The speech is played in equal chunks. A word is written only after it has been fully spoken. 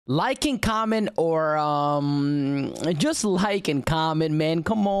Like and comment, or just like and comment, man.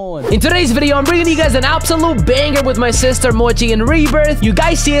 Come on. In today's video, I'm bringing you guys an absolute banger with my sister Mochi in Rebirth. You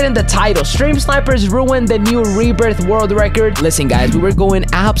guys see it in the title. Stream snipers ruined the new Rebirth world record. Listen, guys, we were going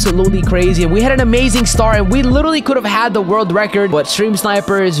absolutely crazy, and we had an amazing start, and we literally could have had the world record, but stream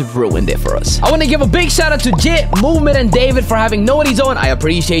snipers ruined it for us. I want to give a big shout out to Jit, Movement, and David for having Nobody Zone. I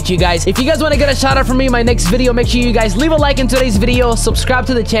appreciate you guys. If you guys want to get a shout out from me in my next video, make sure you guys leave a like in today's video, subscribe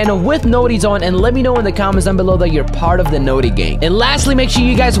to the channel with Nobody Zone, and let me know in the comments down below that you're part of the Noti gang. And lastly, make sure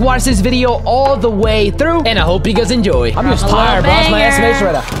you guys watch this video all the way through, and I hope you guys enjoy. I'm just tired, bro. It's my estimation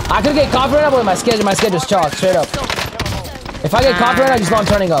right now. I could get confident up with my schedule's chalk, straight up. If I get confident, I just know I'm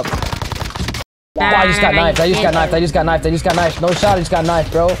turning up. Oh, I just got knifed. I just got knifed. No shot, I just got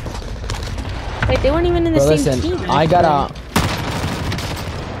knifed, bro. Wait, they weren't even in the same team. I got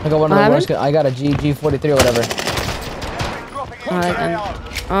one of the worst. I got a G43 or whatever.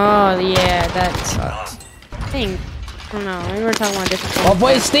 Oh yeah, that sucks. I don't know. Maybe we're talking about different things. My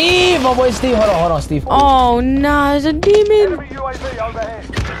boy Steve! Hold on, Steve. Oh no, there's a demon!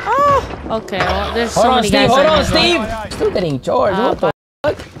 Oh! Okay, well, there's so many guys. Hold on, Steve! Still getting charged. What the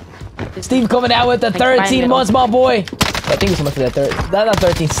fuck? Steve coming out with the 13 months, my boy! I think it's much for that not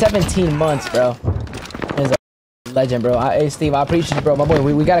 13, 17 months, bro. He's a legend, bro. Hey, Steve, I appreciate you, bro. My boy,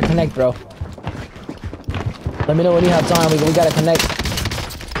 we gotta connect, bro. Let me know when you have time. We gotta connect.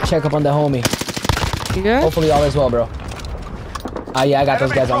 Check up on the homie. You good? Hopefully all is well, bro. Ah, yeah, I got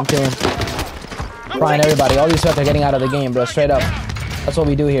those guys. I'm killing. Frying everybody. All these sweats are getting out of the game, bro. Straight up. That's what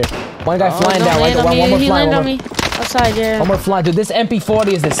we do here. One guy flying down. One more flying. On me. Outside, yeah. One more flying. Dude, this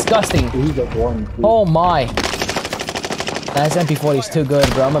MP40 is disgusting. Oh my. That MP40 is too good,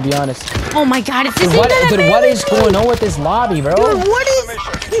 bro. I'm gonna be honest. Oh my god, it's dude, what is going on with this lobby, bro? Dude, what is...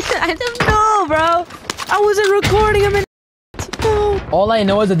 I don't know, bro. I wasn't recording him. No. All I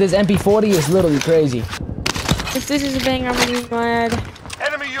know is that this MP40 is literally crazy. If this is a banger, I'm gonna be mad.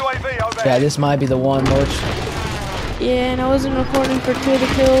 Enemy UAV over yeah, this might be the one, Moch. Yeah, and I wasn't recording for 2 of the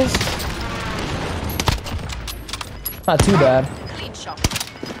kills. Not too bad.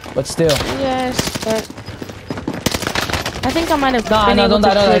 But still. Yes, but... I think I might have No, don't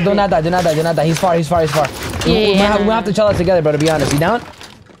die. He's far. Yeah, we'll have to chill out together, bro, to be honest. You down?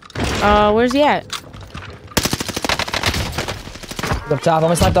 Where's he at? Up top. I'm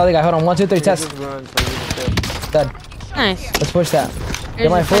gonna snipe the other guy. Hold on. 1, 2, 3. Test. Dead. Nice. Let's push that. You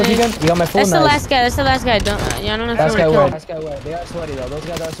got my full, you got my full. That's the last guy. That's the last guy. Don't. Yeah, I don't know if last guy where. Last guy where. They are sweaty though. Those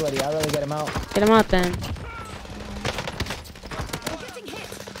guys are sweaty. I'd rather get him out. Get him out then.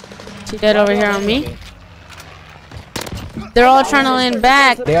 She dead over here on me. They're all trying to land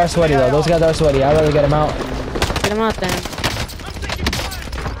back. They are sweaty though. Those guys are sweaty. I'd rather get him out. Get him out then.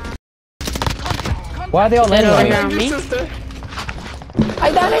 Why are they all landing over here on me?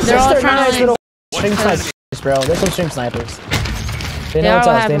 They're all trying to stream snipers, bro. They're some stream snipers. They know it's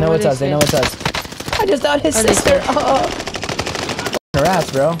us. They know it's us. They know it's us. I just downed his sister. Her ass,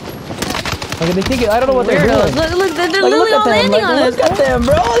 bro. Like they think I don't know what they're doing. Look, they're literally all landing on us. Look at them,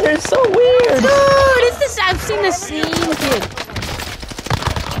 bro. They're so weird. Dude, it's this. I've seen the same kid.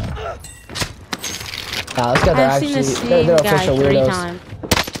 Nah, this guys are actually they're official weirdos.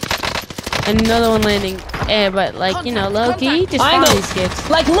 Another one landing. Yeah, but like, you know, low-key, just follow these kids.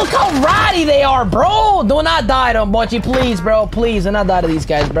 Like, look how ratty they are, bro! Do not die to them, Mochi, please, bro. Please, do not die to these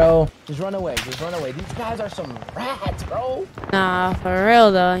guys, bro. Just run away. Just run away. These guys are some rats, bro. Nah, for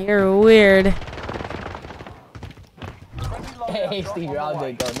real, though. You're weird. Hey, Steve, you're all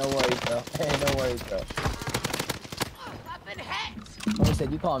good, bro. No worries, bro. Hey, no worries, bro. Someone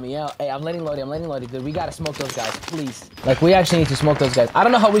said, you calling me out. Hey, I'm letting loading, dude. We gotta smoke those guys, please. Like, we actually need to smoke those guys. I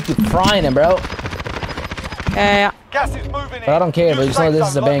don't know how we keep frying them, bro. Yeah. Gas is moving but I don't care, bro. Just know this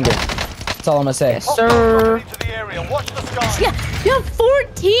is a banger. That's all I'm gonna say. Yes, sir. Yeah, you have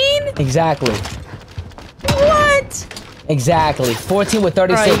 14? Exactly. What? Exactly. 14 with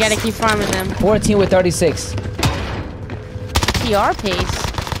 36. Bro, you gotta keep farming them. 14 with 36. PR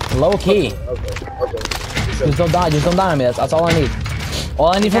pace. Low key. Okay. Just don't die. Just don't die on me. That's all I need.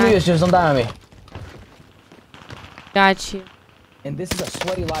 All I need from you is just don't die on me. Got you. And this is a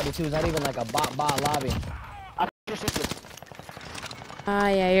sweaty lobby too. It's not even like a bot lobby. Ah,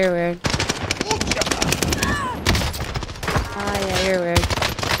 yeah, you're weird. You're weird.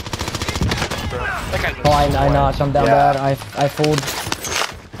 Oh, I know. I'm down bad. I fooled.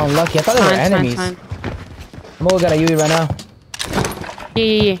 Unlucky. I thought they were enemies. I'm gonna got a UE right now.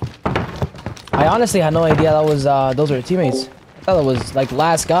 Yeah. I honestly had no idea that was those were teammates. I thought it was like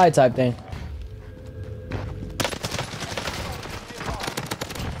last guy type thing.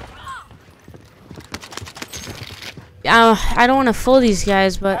 I don't want to fool these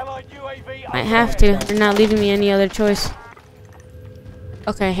guys, but Allied UAV I have to. They're not leaving me any other choice.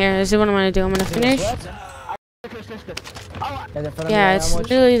 Okay, here. This is what I'm gonna do. I'm gonna finish. Yeah, it's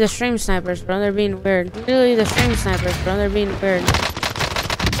literally the stream snipers, bro. They're being weird. Literally the stream snipers, bro. They're being weird.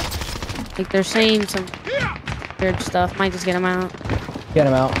 Like they're saying some weird stuff. Might just get them out. Get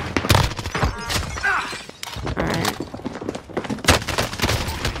him out. Alright.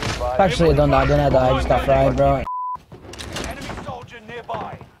 Actually, don't die. I just got fried, bro. Enemy soldier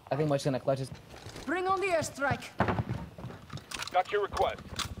nearby. I think Mochi's gonna clutch his. Bring on the airstrike. Got your request.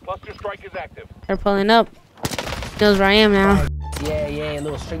 Cluster strike is active. They're pulling up. Knows where I am now. Yeah,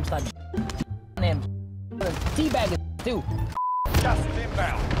 little stream sniper. Damn. Teabag too. Gas is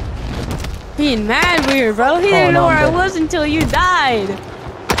inbound. Being mad weird, bro. He didn't know where I was until you died.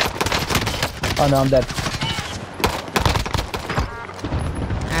 Oh no, I'm dead.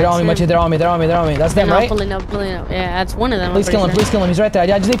 They're on me, Mochi. They're on me. That's them, right? Pulling up. Yeah, that's one of them. Please kill him. He's right there.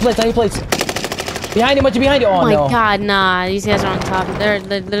 I just need plates. Behind him, Mochi, behind you. Oh, Oh my no. god, nah. These guys are on top. They're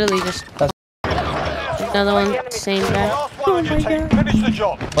literally just... Another one, same guy. Last one on your team. Finish the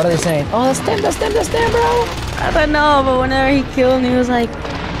job. What are they saying? Oh, that's them, bro. I don't know, but whenever he killed me, he was like,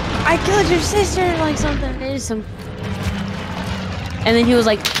 I killed your sister, like something. There's some... And then he was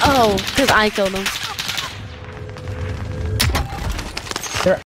like, oh, because I killed him.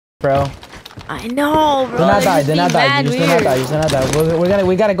 They're bro. I know, bro. Do not die. They're just Do not die.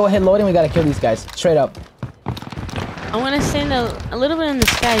 We gotta go ahead loading. We gotta kill these guys. Straight up. I'm gonna send a little bit in the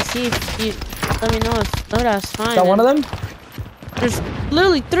sky, see if you let me know if loadout's fine. Is that one of them? There's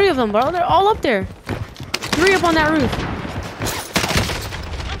literally 3 of them, bro. They're all up there. 3 up on that roof.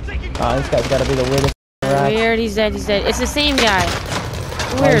 Oh, this guy's gotta be the weirdest. Weird, he's dead. It's the same guy.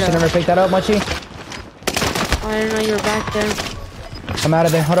 Oh, you Weird. should never pick that up, Mochi. Oh, I didn't know you were back there. I'm out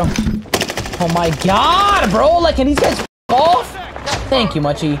of there. Hold on. Oh my god, bro. Like, can these guys off? Thank you,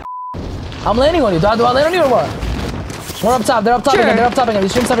 Mochi. I'm landing on you. Do I land on you or what? We're up top. They're up top again.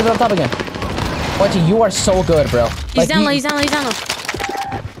 These stream snipers are up top again. Mochi, you are so good, bro. He's down low.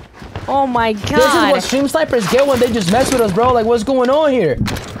 Oh my god. This is what stream snipers get when they just mess with us, bro. Like, what's going on here?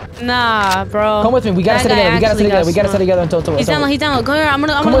 Nah, bro. Come with me. We gotta stay together. We gotta stay together until He's down low. Go here. I'm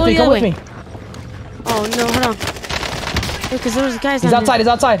gonna go the other way. Oh no, hold on. Because there was guys down He's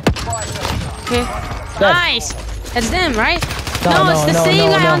outside. Okay. Dead. Nice. That's them, right? No, it's the same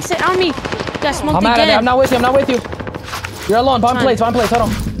guy on me. Got smoked I'm out of there. I'm not with you. You're alone. Find plates. Hold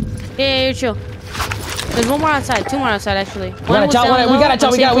on. Yeah, you're chill. There's one more outside. 2 more outside, actually. We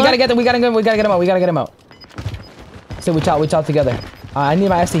gotta get him out. So we chow together. I need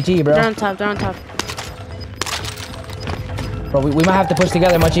my STG, bro. They're on top. Bro, we might have to push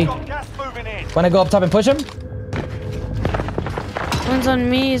together, Mochi. Gas moving in. Wanna go up top and push him? One's on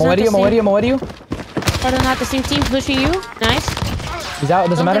me. I'm with you. Oh, they're not the same team pushing you. Nice. He's out.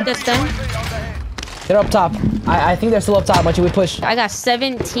 Doesn't matter. That's them. They're up top. I think they're still up top, Mochi. We push. I got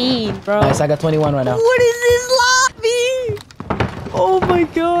 17, bro. Nice. I got 21 right now. What is this lobby? Oh my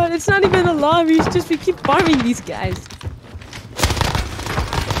god. It's not even a lobby. It's just we keep farming these guys.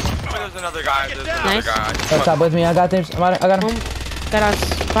 There's another guy. Nice. Up top with me. I got this. I got him. Got out,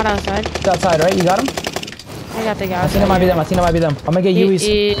 spot outside. He's outside, right? You got him? I got the guy. I think it might be them. I'm gonna get UEs.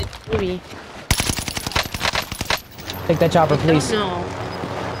 Maybe. Take that chopper, please. No.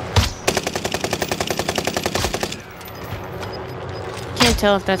 Can't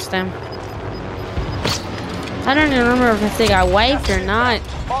tell if that's them. I don't even remember if they got wiped or not.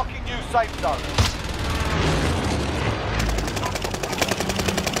 Marking you safe zone.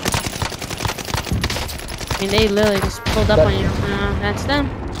 I mean, they literally just pulled up on you. That's them.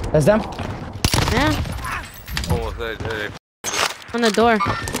 That's them? Yeah. Oh, On the door.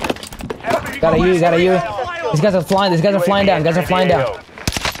 Got a U. These guys are flying down.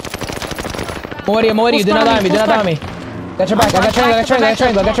 Moedi, do not die on me. Got your back. I got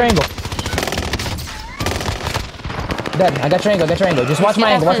triangle. Dead. I got triangle. Just watch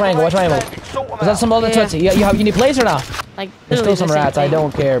my angle. Is that some other tootsie? You need plays or not? Like, There's still some rats. I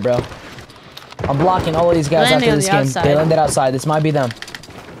don't care, bro. I'm blocking all of these guys after this game. They landed outside. This might be them.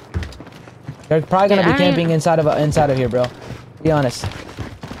 They're probably gonna be camping inside of here, bro. Be honest.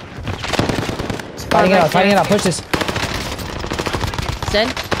 Fighting it out. Push this. Dead.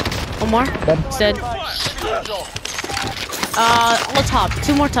 One more. Dead. Dead. On top.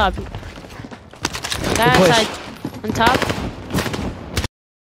 2 more top. Guy outside. On top.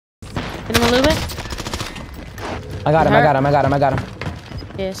 Hit him a little bit. I got him.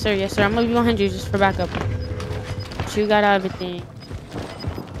 Yes, sir. I'm gonna be behind you just for backup. You got everything.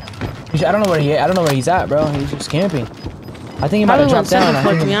 I don't know where he's at, bro. He's just camping. I think he might have dropped down.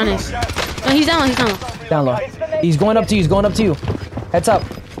 To be honest. No, he's down low. Down low. He's going up to you. He's going up to you. Heads up.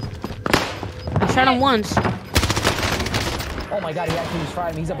 I shot him once. Oh my god, he actually just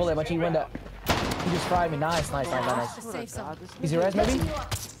fried me. He's a bullet, but he went up. He just fried me. Nice. Save some. Easy res, maybe?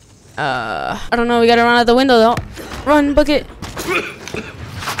 I don't know. We gotta run out the window though. Run, bucket.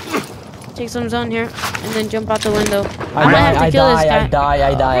 Take some zone here, and then jump out the window. I might have to kill this guy.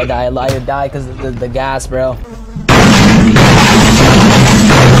 I die because of the gas, bro.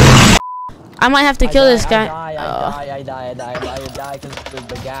 I might have to kill this guy. I die because of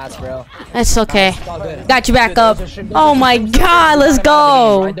the gas, bro. That's okay. Got you back up. Oh my god, let's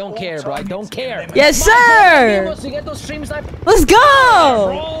go. I don't care, bro. I don't care. Yes, sir. Let's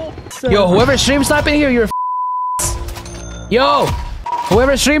go. Yo, whoever stream sniping here, you're Yo,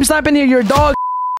 whoever stream sniping here, you're a dog.